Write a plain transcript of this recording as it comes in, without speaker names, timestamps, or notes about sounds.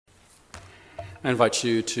I invite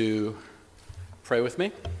you to pray with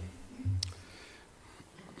me.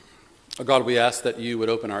 Oh God, we ask that you would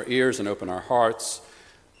open our ears and open our hearts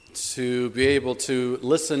to be able to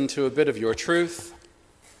listen to a bit of your truth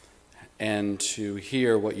and to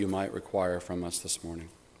hear what you might require from us this morning.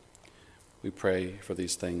 We pray for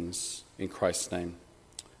these things in Christ's name.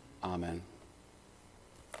 Amen.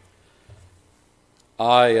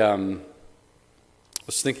 I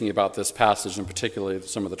was thinking about this passage, and particularly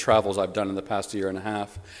some of the travels I've done in the past year and a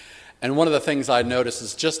half. And one of the things I noticed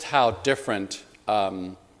is just how different,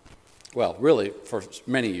 really for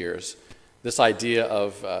many years, this idea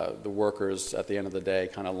of the workers at the end of the day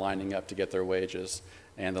kind of lining up to get their wages,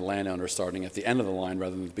 and the landowner starting at the end of the line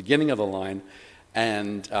rather than the beginning of the line.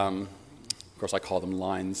 And of course, I call them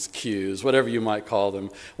lines, queues, whatever you might call them.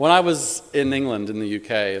 When I was in England, in the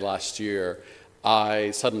UK last year, I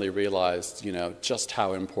suddenly realized, just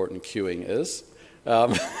how important queuing is.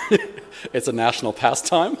 It's a national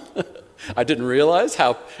pastime. I didn't realize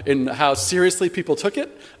how seriously people took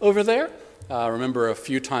it over there. I remember a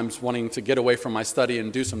few times wanting to get away from my study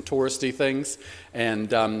and do some touristy things, and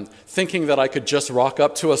thinking that I could just rock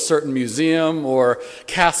up to a certain museum or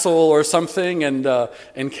castle or something, and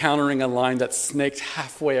encountering a line that snaked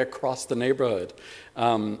halfway across the neighborhood.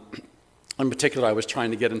 In particular, I was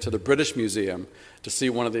trying to get into the British Museum to see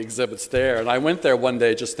one of the exhibits there. And I went there one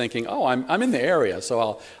day just thinking, I'm in the area,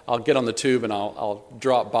 so I'll get on the tube and I'll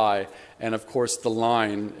drop by. And of course, the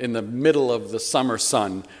line in the middle of the summer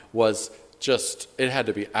sun was it had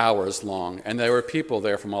to be hours long. And there were people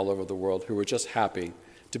there from all over the world who were just happy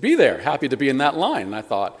to be there, happy to be in that line. And I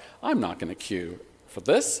thought, I'm not going to queue for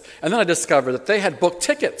this. And then I discovered that they had booked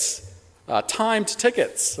tickets, timed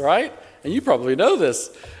tickets, right? And you probably know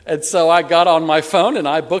this. And so I got on my phone and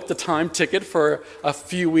I booked a time ticket for a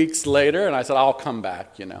few weeks later, and I said, I'll come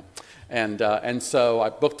back, And so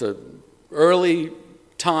I booked an early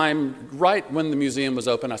time right when the museum was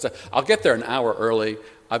open. I said, I'll get there an hour early.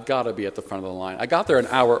 I've got to be at the front of the line. I got there an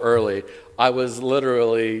hour early. I was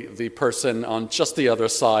literally the person on just the other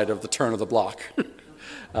side of the turn of the block.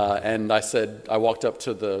 And I walked up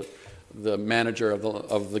to the manager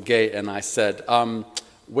of the gate, and I said,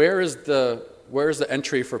 Where is the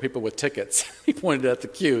entry for people with tickets? He pointed at the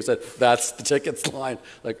queue and said, that's the tickets line.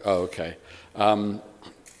 Like, oh, okay. And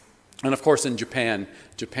of course in Japan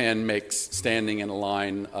makes standing in a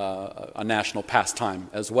line a national pastime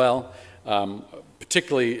as well.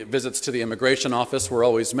 Particularly visits to the immigration office were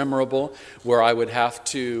always memorable, where I would have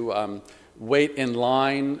to wait in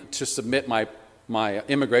line to submit my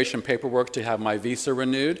immigration paperwork to have my visa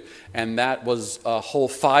renewed, and that was a whole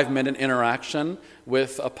 5-minute interaction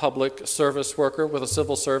with a public service worker, with a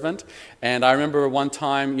civil servant. And I remember one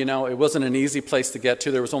time, it wasn't an easy place to get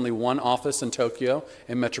to. There was only one office in Tokyo,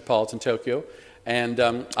 in metropolitan Tokyo, and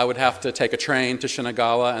I would have to take a train to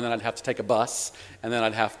Shinagawa, and then I'd have to take a bus, and then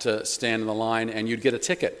I'd have to stand in the line, and you'd get a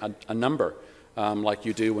ticket, a number. Like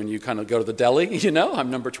you do when you kind of go to the deli, I'm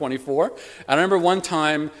number 24. And I remember one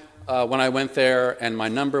time when I went there, and my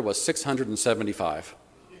number was 675.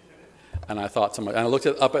 And I thought and I looked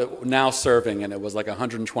up at now serving, and it was like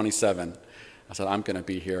 127. I said, I'm going to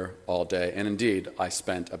be here all day. And indeed, I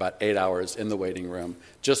spent about 8 hours in the waiting room,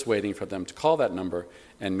 just waiting for them to call that number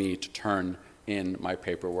and me to turn in my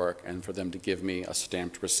paperwork and for them to give me a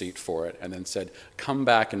stamped receipt for it, and then said, come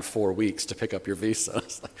back in 4 weeks to pick up your visa.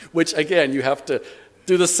 Which, again, you have to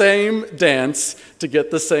do the same dance to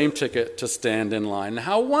get the same ticket to stand in line.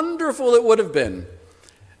 How wonderful it would have been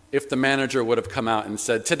if the manager would have come out and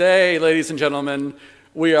said, today, ladies and gentlemen,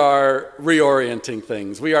 we are reorienting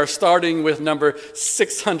things. We are starting with number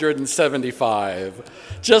 675,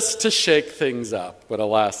 just to shake things up. But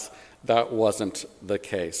alas, that wasn't the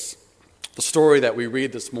case. The story that we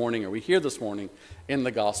read this morning, or we hear this morning in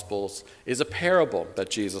the Gospels, is a parable that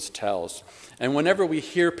Jesus tells. And whenever we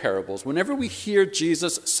hear parables, whenever we hear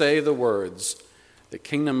Jesus say the words, the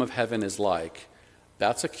kingdom of heaven is like,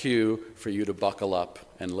 that's a cue for you to buckle up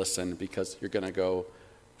and listen, because you're going to go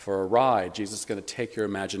for a ride. Jesus is going to take your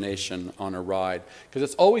imagination on a ride, because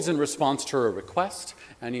it's always in response to a request,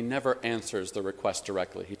 and he never answers the request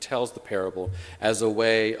directly. He tells the parable as a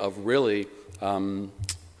way of really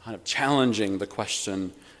kind of challenging the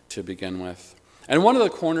question to begin with. And one of the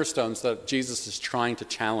cornerstones that Jesus is trying to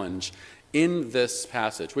challenge in this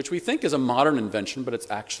passage, which we think is a modern invention, but it's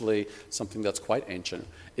actually something that's quite ancient,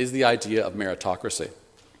 is the idea of meritocracy,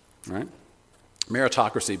 right?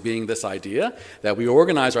 Meritocracy being this idea that we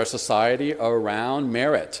organize our society around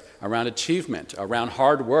merit, around achievement, around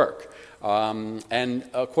hard work. And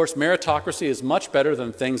of course, meritocracy is much better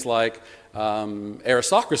than things like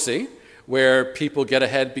aristocracy, where people get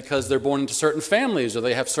ahead because they're born into certain families or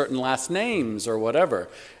they have certain last names or whatever.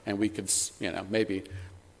 And we could, maybe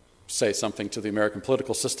say something to the American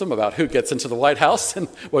political system about who gets into the White House and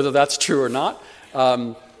whether that's true or not.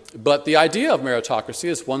 But the idea of meritocracy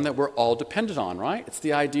is one that we're all dependent on, right? It's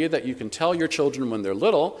the idea that you can tell your children when they're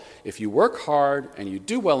little, if you work hard and you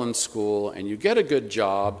do well in school and you get a good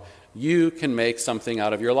job, you can make something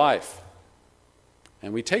out of your life.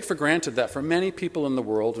 And we take for granted that for many people in the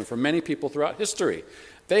world and for many people throughout history,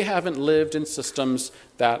 they haven't lived in systems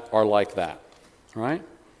that are like that, right?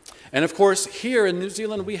 And of course, here in New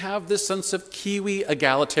Zealand, we have this sense of Kiwi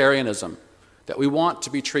egalitarianism, that we want to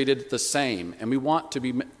be treated the same, and we want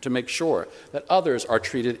to make sure that others are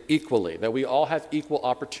treated equally, that we all have equal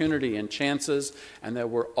opportunity and chances, and that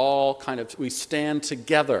we're all we stand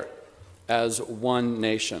together as one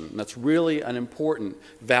nation. And that's really an important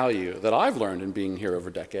value that I've learned in being here over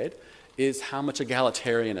a decade, is how much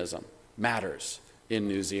egalitarianism matters in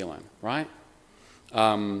New Zealand, right?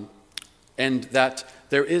 And that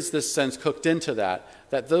there is this sense cooked into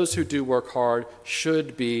that those who do work hard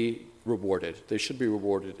should be rewarded. They should be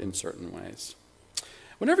rewarded in certain ways.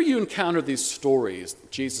 Whenever you encounter these stories,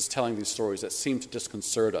 Jesus telling these stories that seem to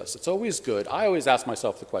disconcert us, it's always good. I always ask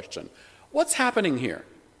myself the question, what's happening here?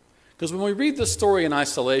 Because when we read this story in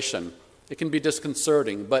isolation, it can be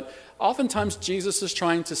disconcerting, but oftentimes Jesus is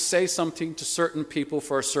trying to say something to certain people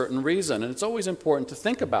for a certain reason, and it's always important to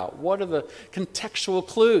think about what are the contextual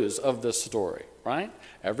clues of this story, right?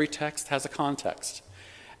 Every text has a context.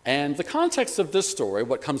 And the context of this story,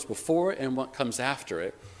 what comes before it and what comes after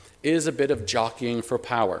it, is a bit of jockeying for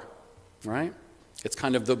power, right? It's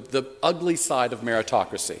kind of the ugly side of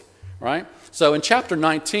meritocracy, right? So in chapter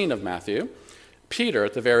 19 of Matthew, Peter,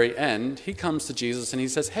 at the very end, he comes to Jesus and he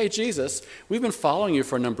says, "Hey, Jesus, we've been following you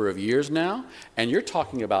for a number of years now, and you're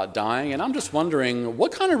talking about dying, and I'm just wondering,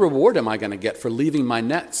 what kind of reward am I going to get for leaving my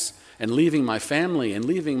nets and leaving my family and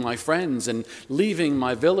leaving my friends and leaving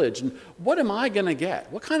my village? And what am I going to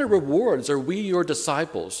get? What kind of rewards are we, your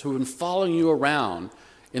disciples, who have been following you around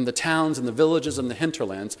in the towns and the villages and the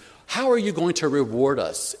hinterlands, how are you going to reward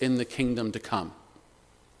us in the kingdom to come?"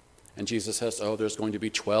 And Jesus says, there's going to be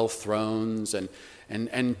 12 thrones.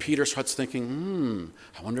 And Peter starts thinking,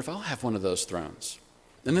 I wonder if I'll have one of those thrones.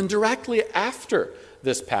 And then directly after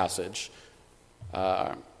this passage,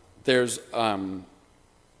 there's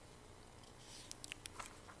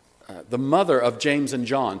the mother of James and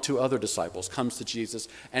John, two other disciples, comes to Jesus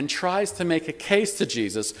and tries to make a case to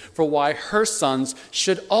Jesus for why her sons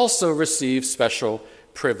should also receive special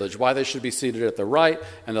privilege, why they should be seated at the right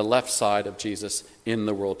and the left side of Jesus in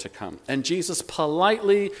the world to come. And Jesus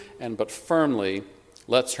politely but firmly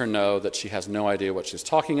lets her know that she has no idea what she's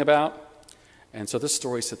talking about. And so this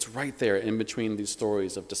story sits right there in between these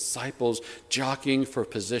stories of disciples jockeying for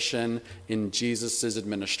position in Jesus'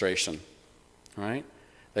 administration, right?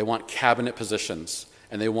 They want cabinet positions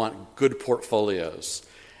and they want good portfolios.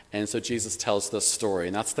 And so Jesus tells this story,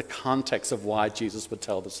 and that's the context of why Jesus would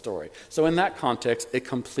tell the story. So in that context, it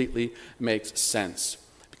completely makes sense.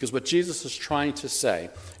 Because what Jesus is trying to say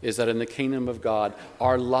is that in the kingdom of God,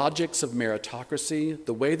 our logics of meritocracy,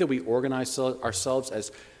 the way that we organize ourselves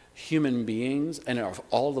as human beings, and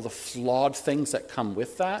all of the flawed things that come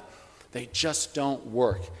with that, they just don't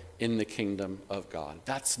work in the kingdom of God.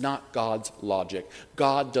 That's not God's logic.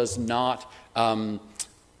 God does not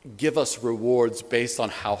give us rewards based on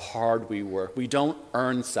how hard we work. We don't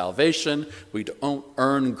earn salvation. We don't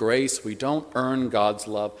earn grace. We don't earn God's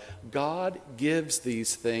love. God gives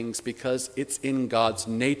these things because it's in God's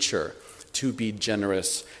nature to be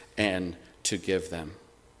generous and to give them.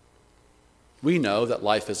 We know that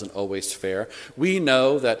life isn't always fair. We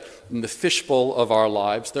know that in the fishbowl of our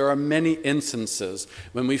lives, there are many instances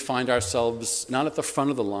when we find ourselves not at the front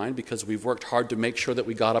of the line because we've worked hard to make sure that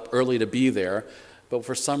we got up early to be there, but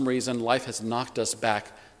for some reason, life has knocked us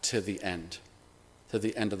back to the end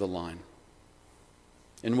of the line.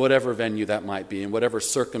 In whatever venue that might be, in whatever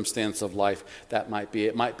circumstance of life that might be.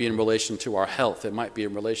 It might be in relation to our health. It might be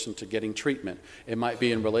in relation to getting treatment. It might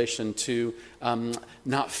be in relation to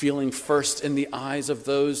not feeling first in the eyes of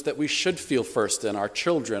those that we should feel first in, our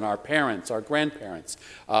children, our parents, our grandparents,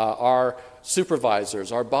 our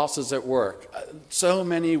supervisors, our bosses at work. So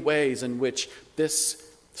many ways in which this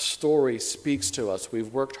story speaks to us.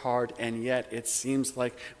 We've worked hard, and yet it seems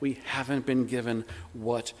like we haven't been given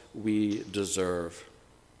what we deserve.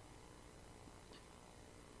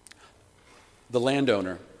 The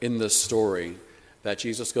landowner in this story that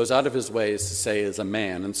Jesus goes out of his ways to say is a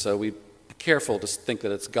man, and so we be careful to think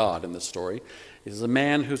that it's God in this story. Is a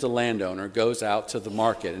man who's a landowner, goes out to the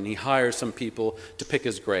market, and he hires some people to pick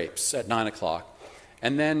his grapes at 9 o'clock.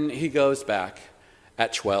 And then he goes back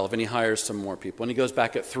at 12 and he hires some more people. And he goes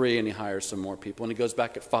back at 3 and he hires some more people. And he goes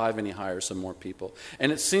back at 5 and he hires some more people.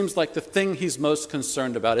 And it seems like the thing he's most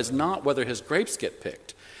concerned about is not whether his grapes get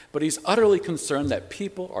picked, but he's utterly concerned that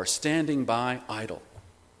people are standing by idle.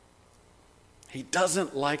 He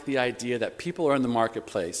doesn't like the idea that people are in the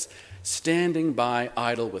marketplace standing by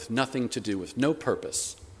idle with nothing to do, with no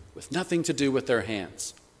purpose, with nothing to do with their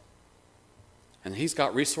hands. And he's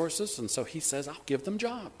got resources, and so he says, I'll give them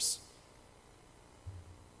jobs.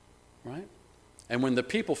 Right? And when the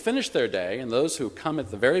people finish their day, and those who come at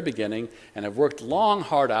the very beginning and have worked long,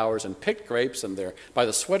 hard hours and picked grapes and they're by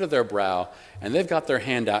the sweat of their brow, and they've got their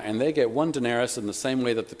hand out and they get 1 denarius in the same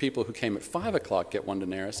way that the people who came at 5 o'clock get 1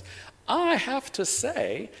 denarius, I have to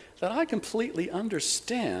say that I completely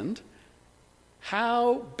understand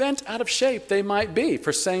how bent out of shape they might be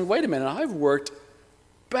for saying, wait a minute, I've worked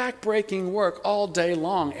back-breaking work all day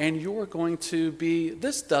long, and you're going to be,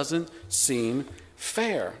 this doesn't seem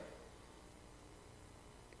fair.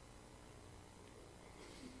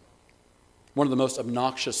 One of the most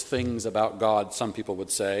obnoxious things about God, some people would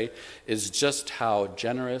say, is just how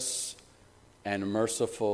generous and merciful